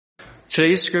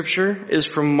Today's scripture is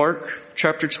from Mark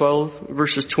chapter 12,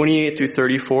 verses 28 through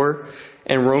 34,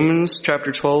 and Romans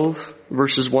chapter 12,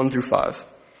 verses 1 through 5.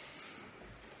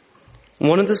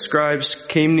 One of the scribes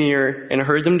came near and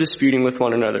heard them disputing with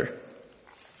one another.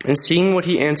 And seeing what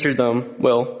he answered them,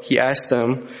 he asked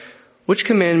them, "Which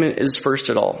commandment is first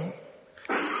at all?"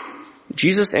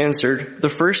 Jesus answered, "The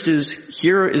first is,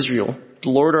 Hear, O Israel, the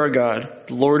Lord our God,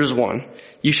 the Lord is one.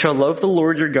 You shall love the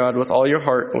Lord your God with all your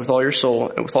heart, and with all your soul,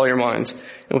 and with all your mind,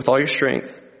 and with all your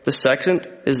strength. The second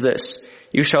is this,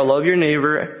 you shall love your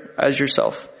neighbor as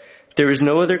yourself. There is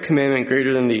no other commandment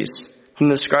greater than these."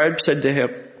 And the scribe said to him,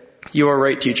 "You are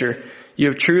right, teacher. You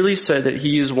have truly said that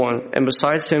he is one, and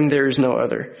besides him there is no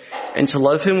other. And to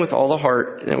love him with all the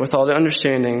heart, and with all the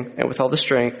understanding, and with all the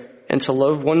strength, and to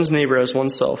love one's neighbor as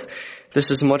oneself,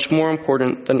 this is much more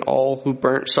important than all who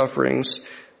burnt offerings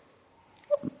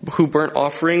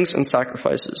and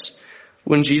sacrifices."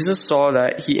 When Jesus saw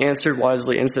that, he answered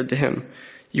wisely and said to him,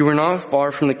 "You are not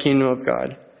far from the kingdom of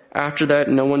God." After that,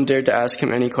 no one dared to ask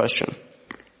him any question.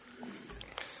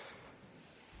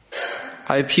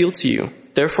 I appeal to you,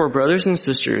 therefore, brothers and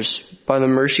sisters, by the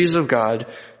mercies of God,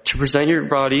 to present your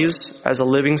bodies as a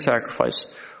living sacrifice,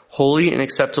 holy and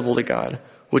acceptable to God,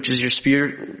 which is your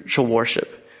spiritual worship.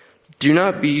 Do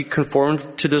not be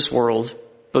conformed to this world,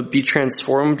 but be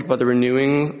transformed by the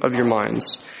renewing of your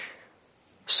minds,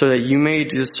 so that you may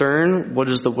discern what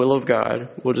is the will of God,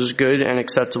 what is good and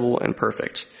acceptable and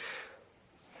perfect.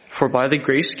 For by the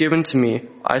grace given to me,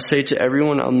 I say to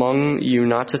everyone among you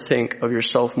not to think of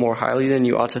yourself more highly than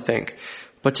you ought to think,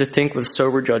 but to think with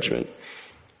sober judgment,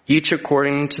 each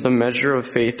according to the measure of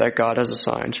faith that God has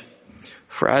assigned.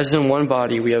 For as in one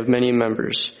body we have many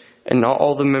members, and not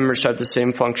all the members have the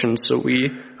same function, so we,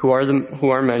 who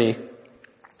are many,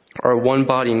 are one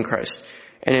body in Christ,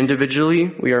 and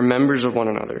individually we are members of one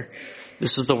another.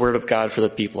 This is the word of God for the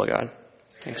people of God.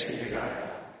 Thanks be to God.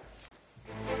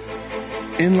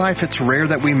 In life, it's rare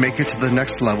that we make it to the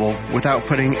next level without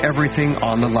putting everything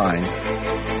on the line.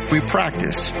 We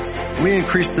practice. We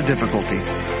increase the difficulty.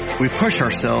 We push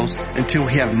ourselves until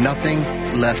we have nothing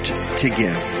left to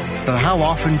give. But how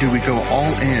often do we go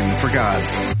all in for God?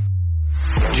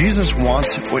 Jesus calls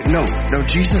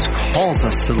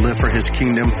us to live for His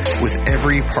kingdom with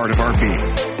every part of our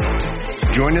being.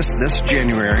 Join us this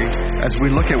January as we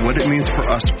look at what it means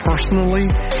for us personally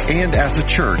and as a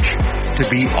church to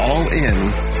be all in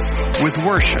with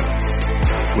worship,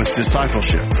 with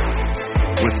discipleship,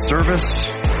 with service,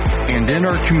 and in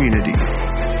our community.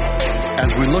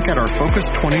 As we look at our Focus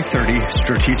 2030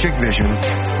 strategic vision,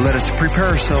 let us prepare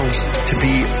ourselves to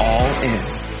be all in.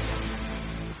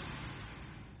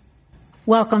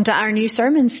 Welcome to our new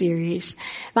sermon series.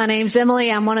 My name's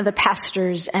Emily. I'm one of the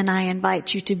pastors, and I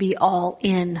invite you to be all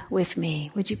in with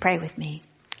me. Would you pray with me?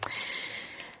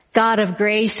 God of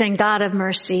grace and God of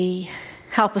mercy,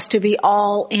 help us to be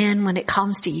all in when it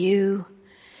comes to you,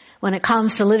 when it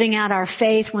comes to living out our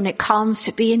faith, when it comes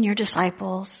to being your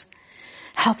disciples.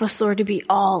 Help us, Lord, to be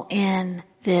all in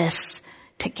this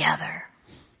together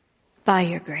by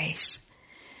your grace.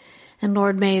 And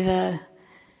Lord, may the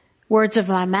words of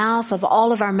my mouth, of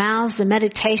all of our mouths, the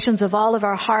meditations of all of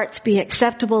our hearts be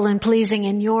acceptable and pleasing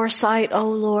in your sight, O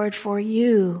Lord, for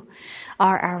you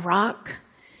are our rock,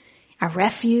 our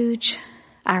refuge,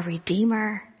 our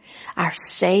Redeemer, our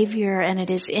Savior, and it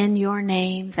is in your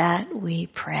name that we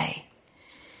pray.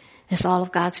 As all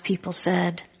of God's people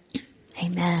said,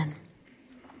 amen.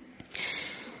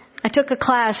 I took a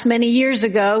class many years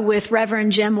ago with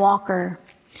Reverend Jim Walker.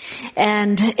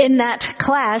 And in that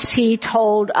class, he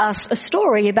told us a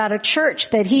story about a church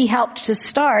that he helped to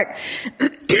start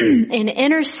in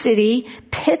inner city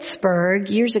Pittsburgh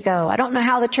years ago. I don't know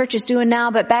how the church is doing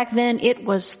now, but back then it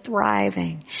was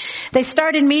thriving. They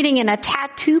started meeting in a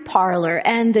tattoo parlor,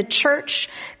 and the church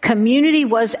community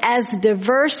was as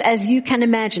diverse as you can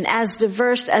imagine, as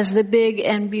diverse as the big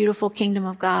and beautiful kingdom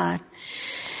of God.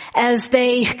 As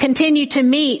they continued to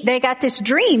meet, they got this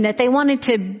dream that they wanted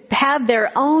to have their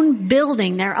own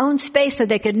building, their own space so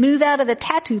they could move out of the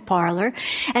tattoo parlor.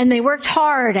 And they worked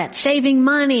hard at saving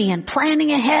money and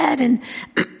planning ahead. And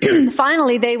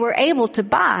finally, they were able to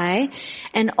buy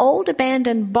an old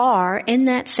abandoned bar in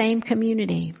that same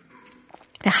community.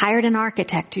 They hired an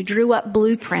architect who drew up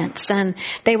blueprints, and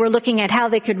they were looking at how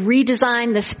they could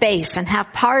redesign the space and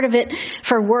have part of it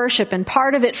for worship and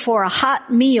part of it for a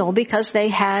hot meal, because they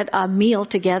had a meal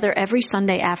together every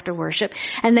Sunday after worship.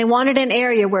 And they wanted an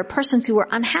area where persons who were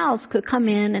unhoused could come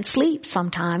in and sleep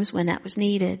sometimes when that was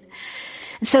needed.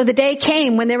 And so the day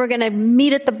came when they were going to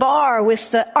meet at the bar with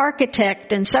the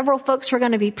architect, and several folks were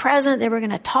going to be present. They were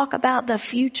going to talk about the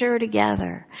future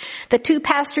together. The 2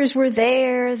 pastors were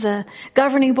there. The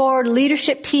governing board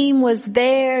leadership team was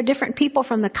there. Different people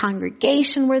from the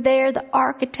congregation were there. The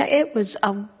architect. It was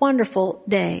a wonderful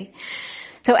day.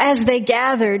 So as they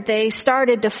gathered, they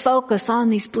started to focus on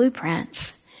these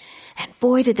blueprints. And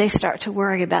boy, did they start to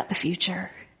worry about the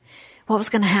future. What was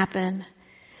going to happen?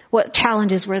 What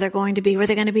challenges were there going to be? Were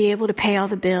they going to be able to pay all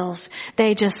the bills?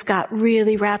 They just got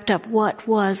really wrapped up what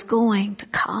was going to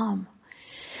come.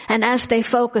 And as they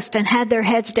focused and had their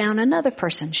heads down, another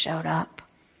person showed up.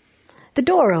 The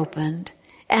door opened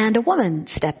and a woman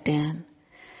stepped in.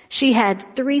 She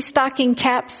had 3 stocking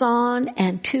caps on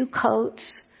and 2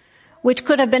 coats, which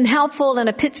could have been helpful in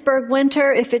a Pittsburgh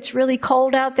winter if it's really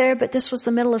cold out there, but this was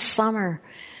the middle of summer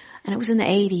and it was in the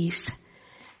 80s.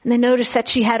 And they noticed that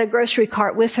she had a grocery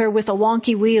cart with her with a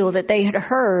wonky wheel that they had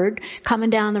heard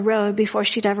coming down the road before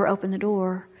she'd ever opened the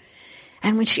door.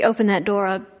 And when she opened that door,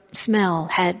 a smell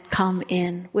had come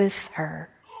in with her.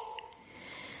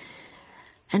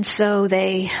 And so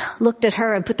they looked at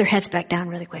her and put their heads back down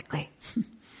really quickly.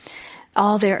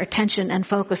 All their attention and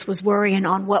focus was worrying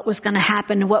on what was going to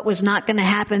happen and what was not going to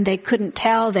happen. They couldn't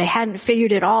tell. They hadn't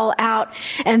figured it all out.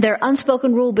 And their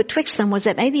unspoken rule betwixt them was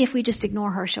that maybe if we just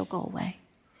ignore her, she'll go away.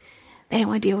 They didn't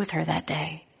want to deal with her that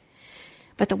day.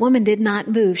 But the woman did not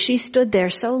move. She stood there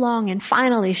so long, and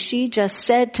finally she just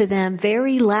said to them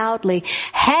very loudly,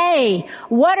 "Hey,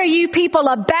 what are you people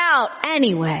about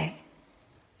anyway?"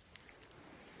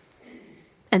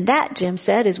 And that, Jim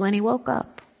said, is when he woke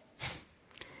up.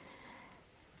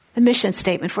 The mission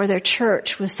statement for their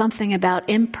church was something about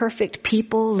imperfect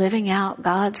people living out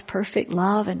God's perfect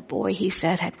love, and boy, he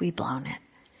said, had we blown it.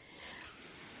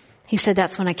 He said,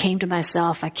 that's when I came to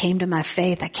myself, I came to my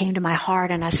faith, I came to my heart,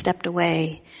 and I stepped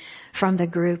away from the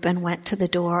group and went to the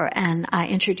door, and I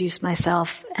introduced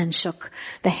myself and shook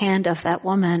the hand of that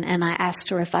woman, and I asked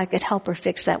her if I could help her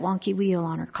fix that wonky wheel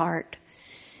on her cart.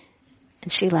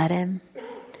 And she let him.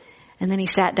 And then he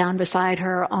sat down beside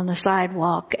her on the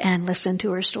sidewalk and listened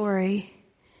to her story.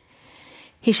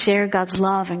 He shared God's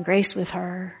love and grace with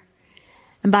her.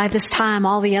 And by this time,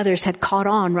 all the others had caught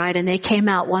on, right? And they came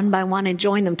out one by one and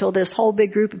joined them till this whole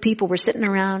big group of people were sitting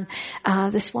around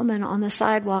this woman on the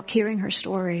sidewalk hearing her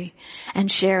story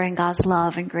and sharing God's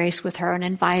love and grace with her and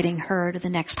inviting her to the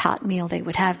next hot meal they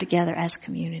would have together as a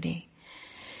community.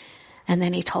 And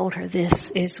then he told her,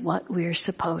 this is what we're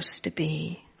supposed to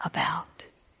be about.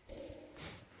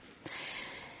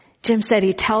 Jim said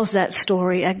he tells that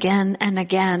story again and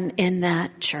again in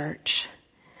that church.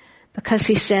 Because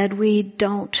he said we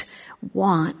don't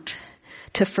want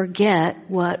to forget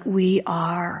what we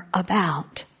are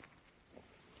about.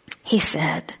 He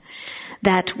said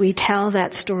that we tell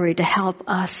that story to help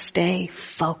us stay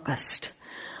focused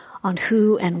on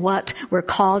who and what we're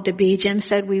called to be. Jim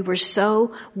said we were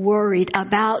so worried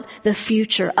about the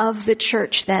future of the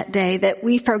church that day that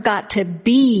we forgot to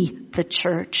be the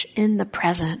church in the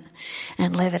present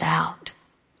and live it out.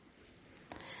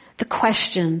 The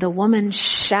question the woman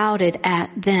shouted at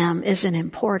them is an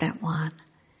important one.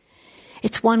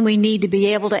 It's one we need to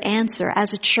be able to answer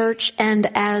as a church and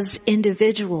as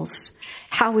individuals.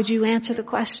 How would you answer the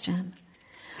question?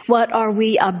 What are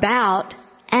we about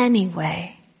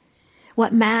anyway?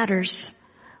 What matters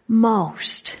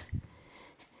most?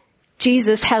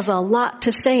 Jesus has a lot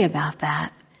to say about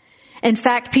that. In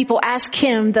fact, people ask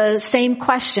him the same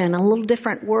question, a little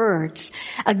different words,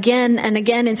 again and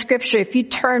again in Scripture. If you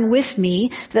turn with me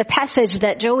to the passage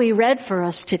that Joey read for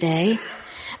us today,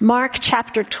 Mark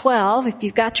chapter 12, if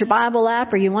you've got your Bible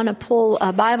app or you want to pull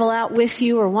a Bible out with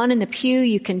you or one in the pew,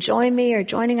 you can join me or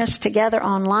joining us together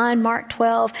online. Mark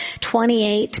 12,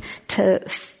 28 to,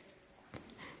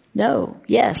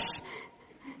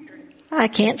 I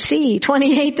can't see,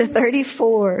 28 to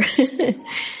 34.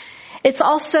 It's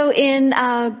also in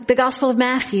the Gospel of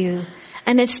Matthew,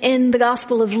 and it's in the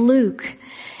Gospel of Luke.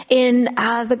 In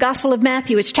the Gospel of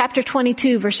Matthew, it's chapter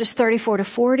 22, verses 34 to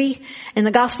 40. In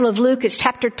the Gospel of Luke, it's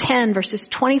chapter 10, verses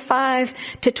 25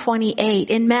 to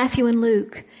 28. In Matthew and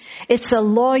Luke, it's a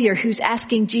lawyer who's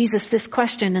asking Jesus this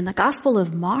question. In the Gospel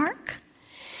of Mark,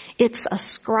 it's a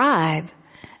scribe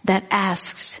that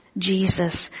asks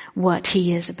Jesus what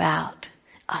he is about.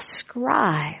 A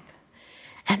scribe.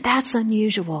 And that's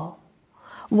unusual.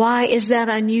 Why is that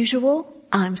unusual?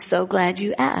 I'm so glad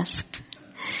you asked.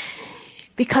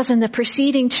 Because in the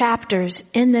preceding chapters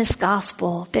in this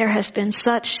gospel, there has been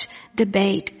such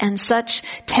debate and such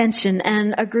tension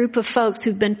and a group of folks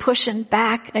who've been pushing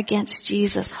back against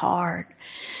Jesus hard.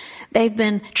 They've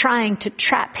been trying to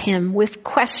trap him with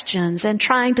questions and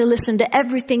trying to listen to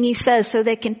everything he says so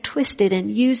they can twist it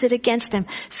and use it against him.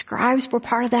 Scribes were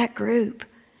part of that group.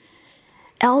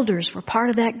 Elders were part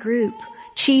of that group.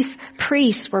 Chief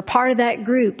priests were part of that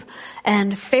group.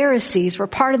 And Pharisees were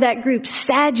part of that group.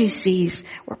 Sadducees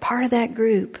were part of that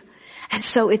group. And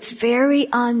so it's very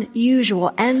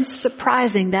unusual and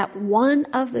surprising that one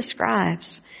of the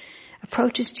scribes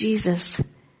approaches Jesus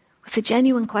with a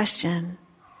genuine question,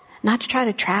 not to try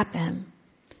to trap him,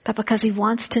 but because he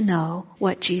wants to know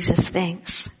what Jesus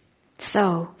thinks.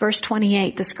 So, verse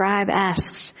 28, the scribe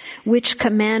asks, which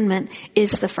commandment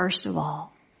is the first of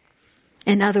all?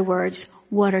 In other words,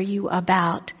 what are you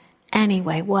about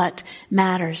anyway? What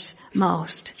matters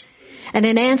most? And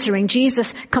in answering,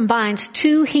 Jesus combines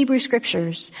two Hebrew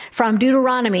scriptures from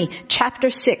Deuteronomy chapter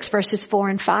 6 verses 4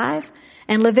 and 5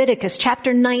 and Leviticus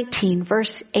chapter 19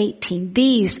 verse 18.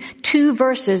 These two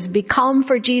verses become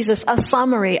for Jesus a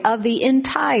summary of the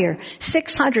entire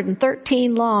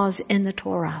 613 laws in the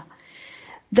Torah.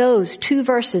 Those two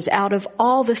verses out of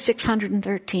all the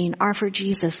 613 are for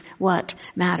Jesus what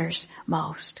matters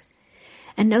most.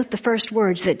 And note the first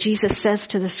words that Jesus says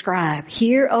to the scribe.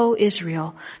 Hear, O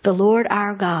Israel, the Lord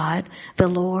our God, the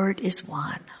Lord is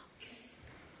one.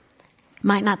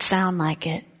 Might not sound like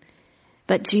it,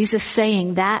 but Jesus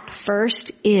saying that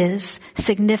first is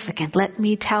significant. Let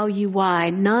me tell you why.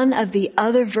 None of the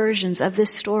other versions of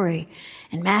this story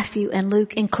in Matthew and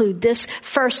Luke include this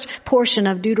first portion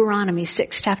of Deuteronomy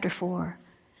 6, chapter 4.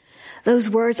 Those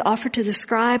words offered to the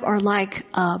scribe are like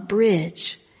a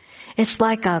bridge. It's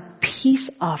like a peace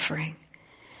offering.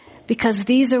 Because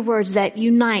these are words that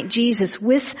unite Jesus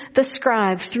with the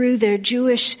scribe through their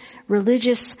Jewish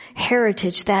religious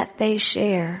heritage that they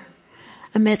share.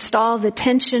 Amidst all the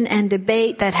tension and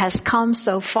debate that has come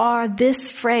so far, this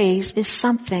phrase is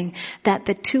something that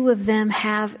the two of them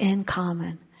have in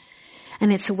common.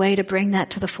 And it's a way to bring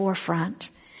that to the forefront,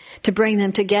 to bring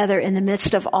them together in the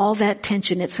midst of all that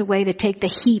tension. It's a way to take the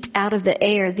heat out of the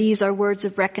air. These are words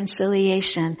of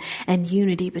reconciliation and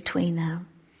unity between them.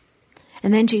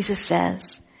 And then Jesus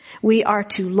says, we are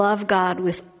to love God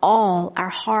with all our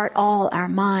heart, all our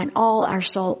mind, all our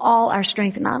soul, all our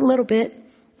strength. Not a little bit,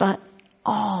 but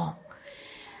all.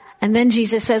 And then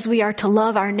Jesus says we are to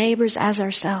love our neighbors as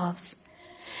ourselves.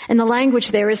 And the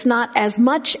language there is not as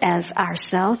much as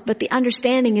ourselves, but the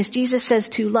understanding is Jesus says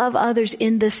to love others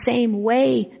in the same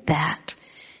way that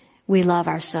we love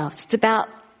ourselves. It's about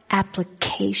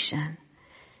application.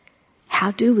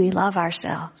 How do we love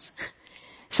ourselves?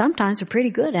 Sometimes we're pretty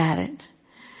good at it,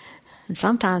 and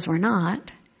sometimes we're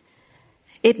not.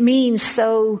 It means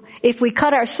so if we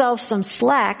cut ourselves some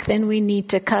slack, then we need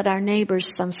to cut our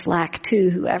neighbors some slack too,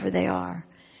 whoever they are.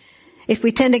 If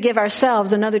we tend to give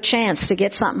ourselves another chance to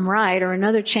get something right or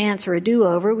another chance or a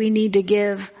do-over, we need to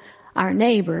give our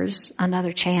neighbors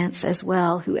another chance as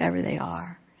well, whoever they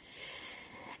are.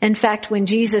 In fact, when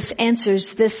Jesus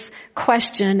answers this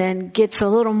question and gets a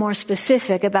little more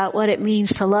specific about what it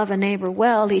means to love a neighbor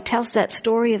well, he tells that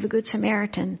story of the Good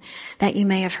Samaritan that you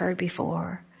may have heard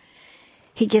before.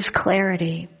 He gives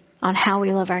clarity on how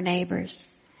we love our neighbors,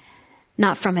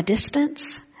 not from a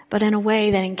distance, but in a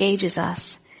way that engages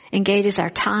us. Engages our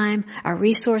time, our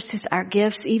resources, our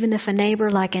gifts, even if a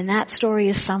neighbor, like in that story,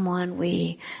 is someone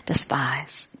we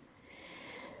despise.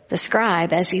 The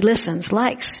scribe, as he listens,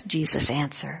 likes Jesus'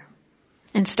 answer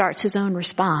and starts his own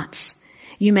response.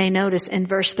 You may notice in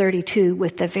verse 32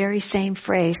 with the very same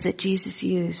phrase that Jesus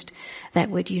used that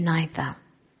would unite them.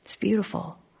 It's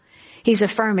beautiful. He's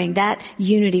affirming that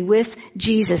unity with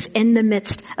Jesus in the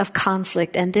midst of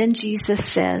conflict. And then Jesus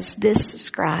says, this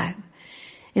scribe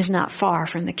is not far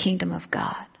from the kingdom of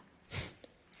God.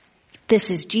 This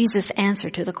is Jesus' answer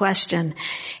to the question,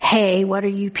 hey, what are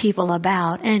you people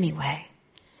about anyway?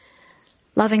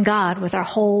 Loving God with our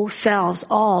whole selves,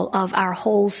 all of our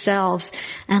whole selves,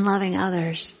 and loving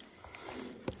others.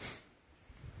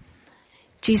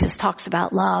 Jesus talks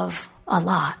about love a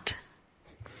lot.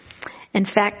 In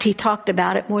fact, he talked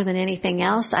about it more than anything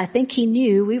else. I think he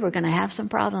knew we were going to have some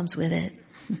problems with it.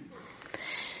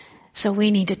 So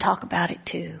we need to talk about it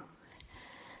too.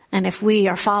 And if we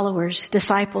are followers,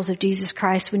 disciples of Jesus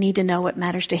Christ, we need to know what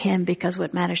matters to him, because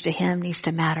what matters to him needs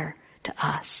to matter to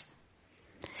us.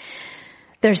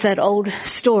 There's that old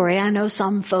story. I know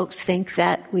some folks think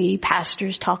that we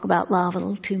pastors talk about love a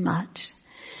little too much.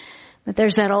 But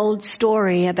there's that old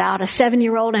story about a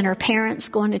 7-year-old and her parents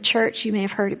going to church. You may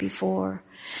have heard it before.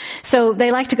 So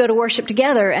they like to go to worship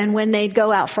together, and when they'd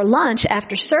go out for lunch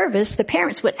after service, the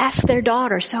parents would ask their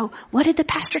daughter, so what did the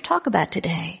pastor talk about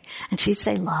today? And she'd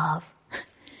say love.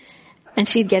 And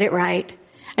she'd get it right.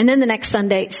 And then the next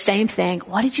Sunday, same thing.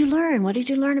 What did you learn? What did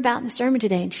you learn about in the sermon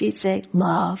today? And she'd say,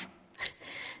 love.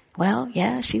 Well,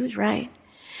 yeah, she was right.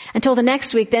 Until the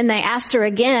next week, then they asked her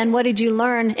again, what did you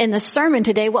learn in the sermon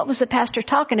today? What was the pastor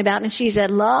talking about? And she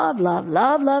said, love, love,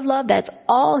 love, love, love. That's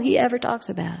all he ever talks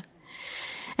about.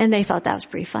 And they thought that was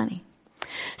pretty funny.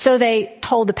 So they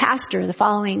told the pastor the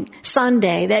following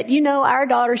Sunday that, our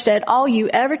daughter said, all you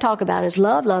ever talk about is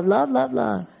love, love, love, love,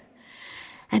 love.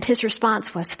 And his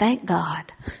response was, thank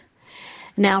God.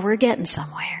 Now we're getting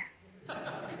somewhere.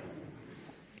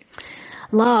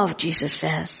 Love, Jesus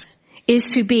says, is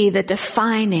to be the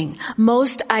defining,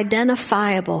 most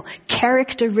identifiable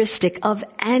characteristic of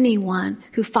anyone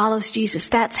who follows Jesus.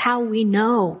 That's how we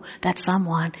know that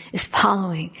someone is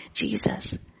following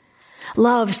Jesus.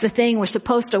 Love's the thing we're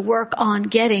supposed to work on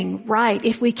getting right.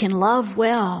 If we can love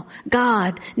well,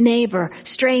 God, neighbor,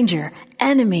 stranger,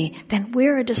 enemy, then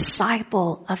we're a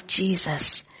disciple of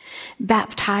Jesus,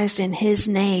 baptized in his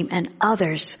name, and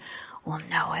others will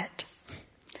know it.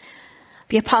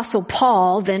 The Apostle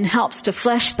Paul then helps to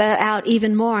flesh that out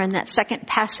even more in that second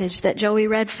passage that Joey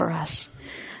read for us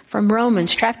from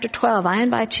Romans chapter 12. I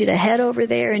invite you to head over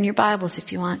there in your Bibles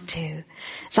if you want to.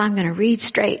 So I'm going to read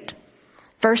straight.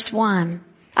 Verse 1,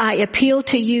 I appeal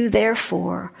to you,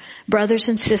 therefore, brothers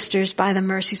and sisters, by the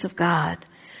mercies of God,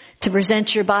 to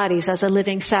present your bodies as a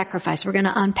living sacrifice. We're going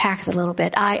to unpack that a little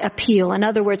bit. I appeal. In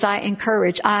other words, I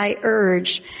encourage, I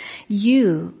urge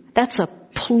you. That's a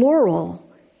plural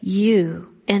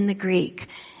you in the Greek.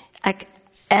 Like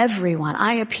everyone.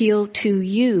 I appeal to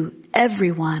you,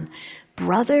 everyone.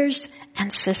 Brothers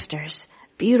and sisters.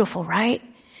 Beautiful, right?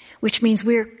 Which means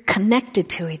we're connected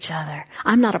to each other.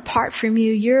 I'm not apart from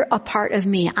you. You're a part of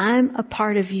me. I'm a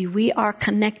part of you. We are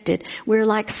connected. We're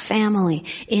like family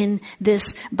in this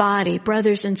body.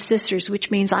 Brothers and sisters,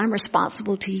 which means I'm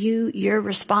responsible to you. You're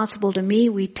responsible to me.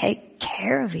 We take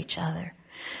care of each other.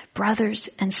 Brothers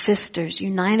and sisters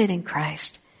united in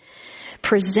Christ.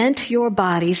 Present your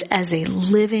bodies as a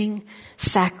living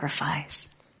sacrifice.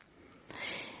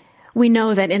 We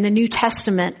know that in the New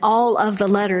Testament, all of the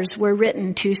letters were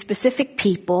written to specific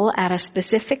people at a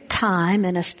specific time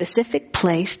in a specific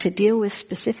place to deal with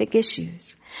specific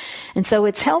issues. And so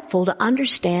it's helpful to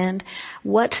understand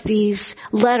what these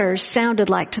letters sounded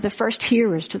like to the first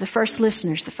hearers, to the first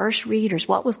listeners, the first readers,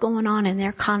 what was going on in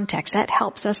their context. That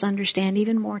helps us understand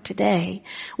even more today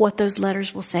what those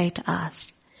letters will say to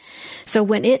us. So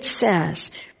when it says,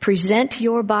 present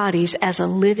your bodies as a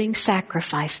living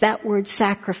sacrifice, that word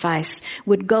sacrifice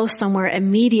would go somewhere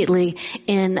immediately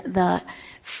in the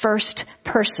first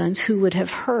persons who would have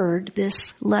heard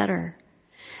this letter.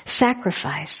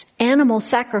 Sacrifice. Animal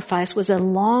sacrifice was a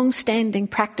long-standing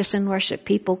practice in worship.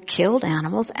 People killed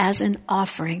animals as an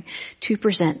offering to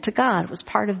present to God. It was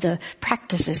part of the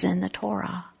practices in the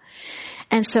Torah.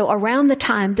 And so around the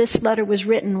time this letter was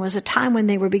written was a time when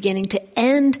they were beginning to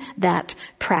end that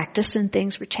practice and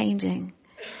things were changing.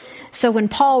 So when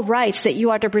Paul writes that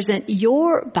you are to present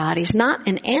your bodies, not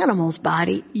an animal's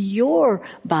body, your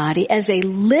body as a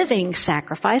living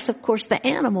sacrifice. Of course, the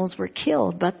animals were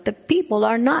killed, but the people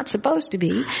are not supposed to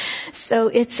be. So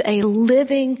it's a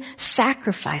living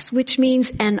sacrifice, which means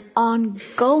an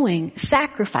ongoing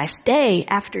sacrifice day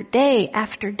after day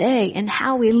after day in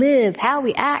how we live, how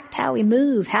we act, how we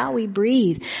move, how we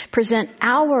breathe. Present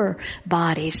our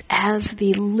bodies as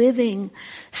the living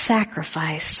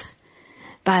sacrifice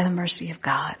by the mercy of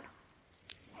God.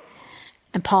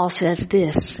 And Paul says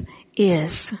this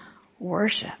is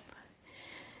worship.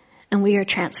 And we are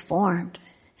transformed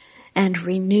and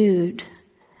renewed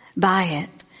by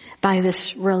it, by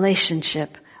this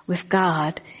relationship with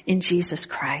God in Jesus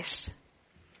Christ.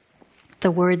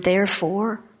 The word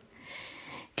therefore,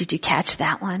 did you catch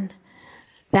that one?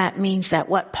 That means that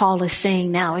what Paul is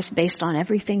saying now is based on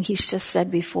everything he's just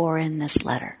said before in this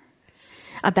letter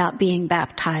about being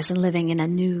baptized and living in a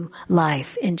new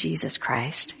life in Jesus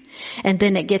Christ. And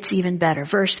then it gets even better.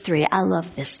 Verse 3, I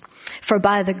love this. For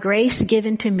by the grace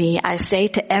given to me, I say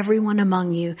to everyone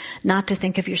among you not to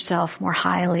think of yourself more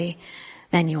highly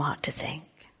than you ought to think.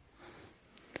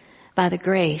 By the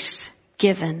grace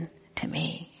given to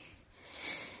me.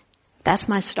 That's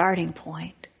my starting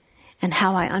point and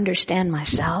how I understand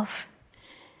myself.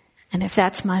 And if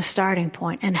that's my starting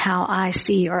point and how I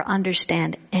see or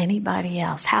understand anybody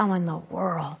else, how in the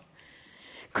world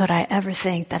could I ever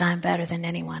think that I'm better than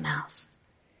anyone else?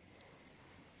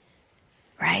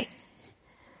 Right?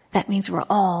 That means we're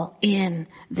all in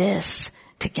this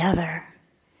together.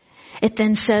 It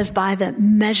then says by the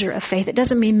measure of faith. It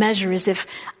doesn't mean measure as if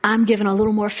I'm given a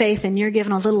little more faith and you're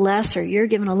given a little less, or you're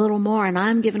given a little more and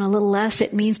I'm given a little less.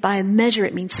 It means by measure,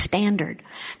 it means standard.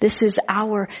 This is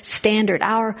our standard,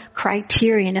 our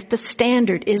criterion. If the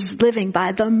standard is living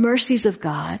by the mercies of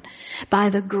God, by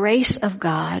the grace of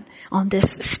God on this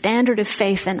standard of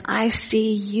faith, then I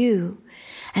see you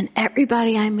and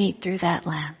everybody I meet through that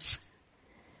lens.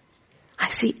 I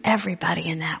see everybody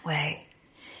in that way.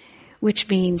 Which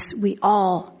means we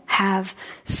all have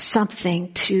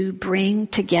something to bring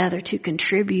together, to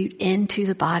contribute into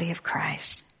the body of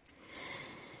Christ.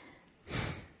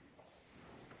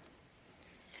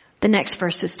 The next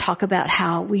verses talk about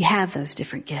how we have those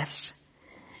different gifts,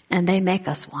 and they make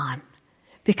us one,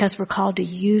 because we're called to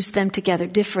use them together,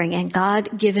 differing and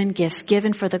God-given gifts,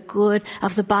 given for the good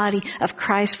of the body of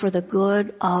Christ, for the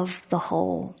good of the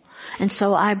whole. And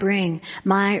so I bring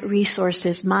my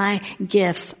resources, my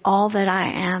gifts, all that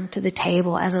I am to the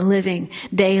table as a living,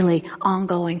 daily,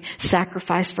 ongoing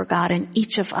sacrifice for God. And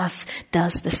each of us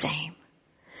does the same.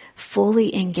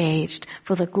 Fully engaged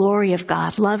for the glory of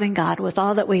God, loving God with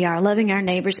all that we are, loving our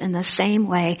neighbors in the same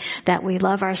way that we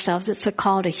love ourselves. It's a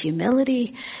call to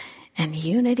humility and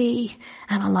unity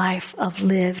and a life of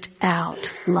lived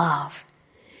out love.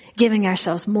 Giving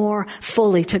ourselves more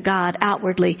fully to God,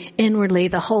 outwardly, inwardly,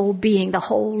 the whole being, the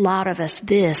whole lot of us.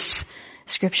 This,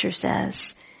 Scripture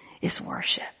says, is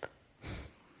worship.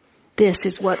 This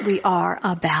is what we are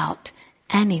about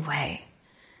anyway.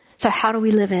 So how do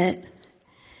we live it?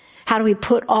 How do we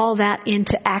put all that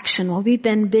into action? Well, we've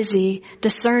been busy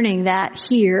discerning that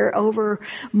here over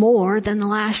more than the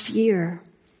last year.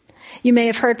 You may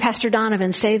have heard Pastor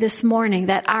Donovan say this morning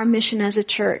that our mission as a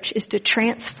church is to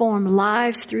transform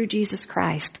lives through Jesus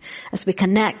Christ as we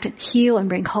connect and heal and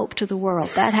bring hope to the world.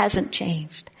 That hasn't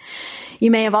changed. You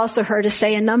may have also heard us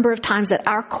say a number of times that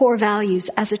our core values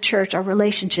as a church are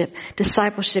relationship,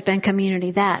 discipleship, and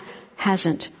community. That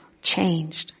hasn't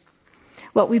changed.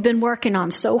 What we've been working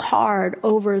on so hard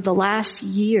over the last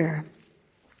year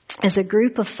as a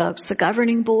group of folks, the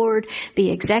governing board, the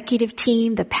executive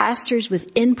team, the pastors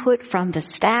with input from the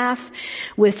staff,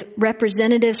 with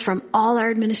representatives from all our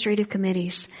administrative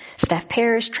committees, staff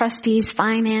parish, trustees,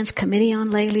 finance, committee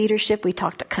on lay leadership. We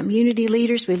talked to community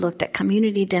leaders. We looked at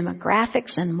community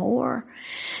demographics and more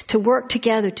to work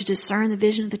together to discern the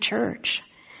vision of the church.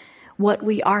 What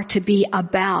we are to be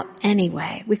about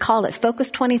anyway. We call it Focus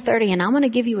 2030, and I'm going to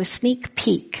give you a sneak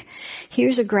peek.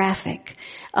 Here's a graphic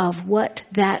of what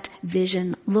that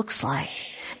vision looks like.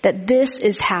 That this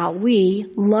is how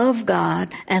we love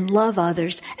God and love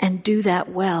others and do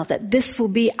that well. That this will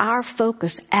be our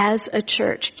focus as a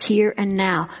church here and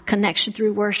now. Connection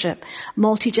through worship,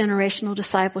 multi-generational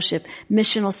discipleship,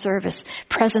 missional service,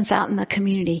 presence out in the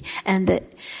community, and that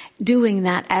doing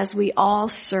that as we all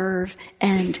serve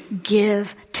and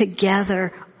give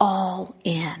together all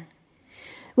in.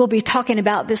 We'll be talking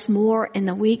about this more in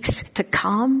the weeks to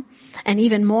come, and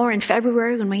even more in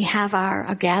February when we have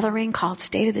a gathering called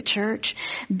State of the Church.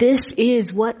 This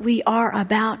is what we are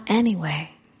about anyway.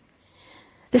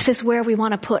 This is where we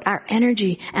want to put our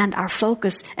energy and our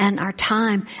focus and our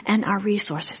time and our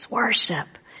resources. Worship,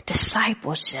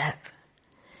 discipleship,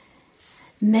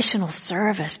 missional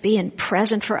service, being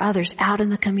present for others out in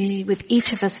the community, with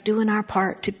each of us doing our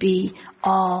part to be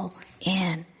all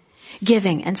in.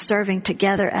 Giving and serving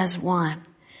together as one.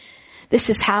 This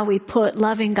is how we put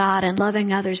loving God and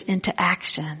loving others into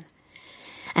action.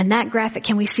 And that graphic,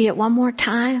 can we see it one more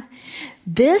time?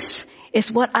 This is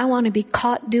what I want to be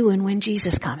caught doing when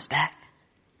Jesus comes back.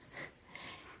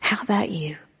 How about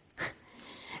you?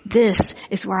 This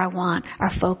is where I want our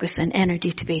focus and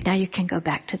energy to be. Now you can go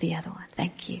back to the other one.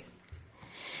 Thank you.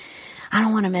 I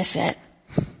don't want to miss it.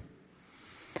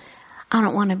 I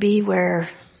don't want to be where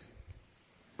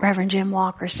Reverend Jim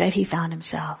Walker said he found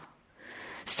himself.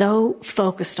 So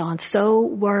focused on, so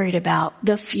worried about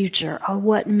the future or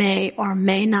what may or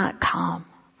may not come,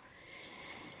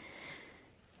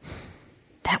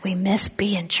 that we miss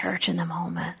being church in the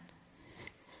moment.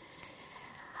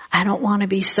 I don't want to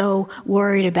be so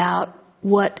worried about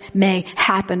what may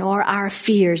happen or our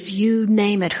fears, you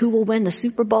name it, who will win the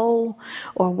Super Bowl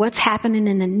or what's happening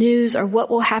in the news or what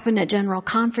will happen at General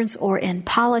Conference or in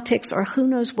politics or who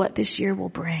knows what this year will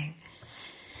bring.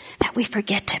 That we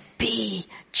forget to be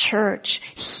church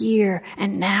here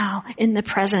and now in the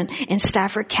present in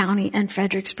Stafford County and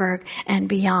Fredericksburg and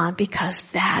beyond, because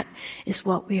that is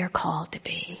what we are called to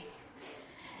be.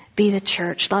 Be the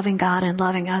church, loving God and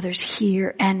loving others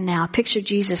here and now. Picture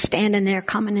Jesus standing there,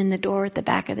 coming in the door at the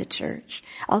back of the church,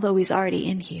 although he's already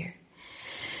in here.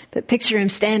 But picture him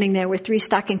standing there with 3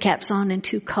 stocking caps on and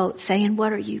 2 coats saying,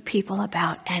 what are you people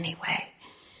about anyway?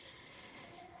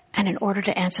 And in order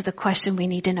to answer the question, we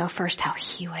need to know first how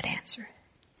he would answer it.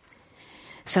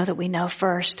 So that we know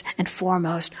first and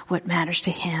foremost what matters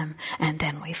to him, and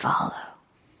then we follow.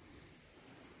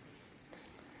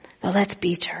 So let's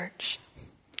be church.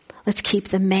 Let's keep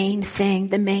the main thing.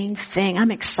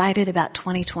 I'm excited about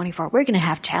 2024. We're going to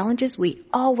have challenges. We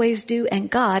always do, and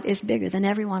God is bigger than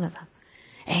every one of them.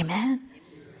 Amen.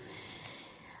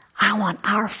 I want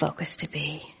our focus to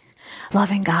be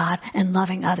loving God and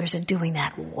loving others and doing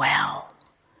that well.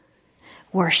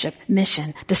 Worship,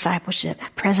 mission, discipleship,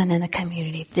 present in the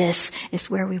community. This is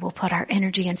where we will put our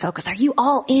energy and focus. Are you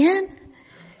all in?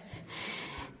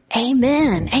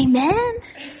 Amen. Amen.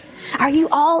 Are you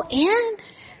all in?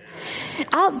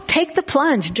 I'll take the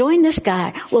plunge. Join this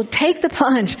guy. We'll take the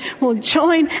plunge. We'll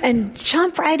join and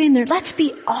jump right in there. Let's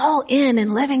be all in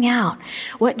and living out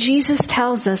what Jesus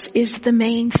tells us is the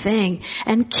main thing,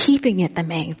 and keeping it the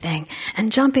main thing,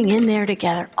 and jumping in there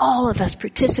together. All of us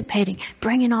participating,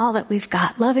 bringing all that we've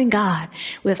got, loving God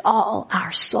with all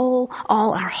our soul,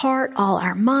 all our heart, all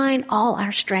our mind, all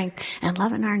our strength, and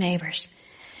loving our neighbors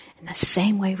in the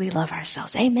same way we love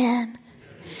ourselves. Amen.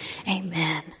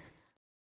 Amen.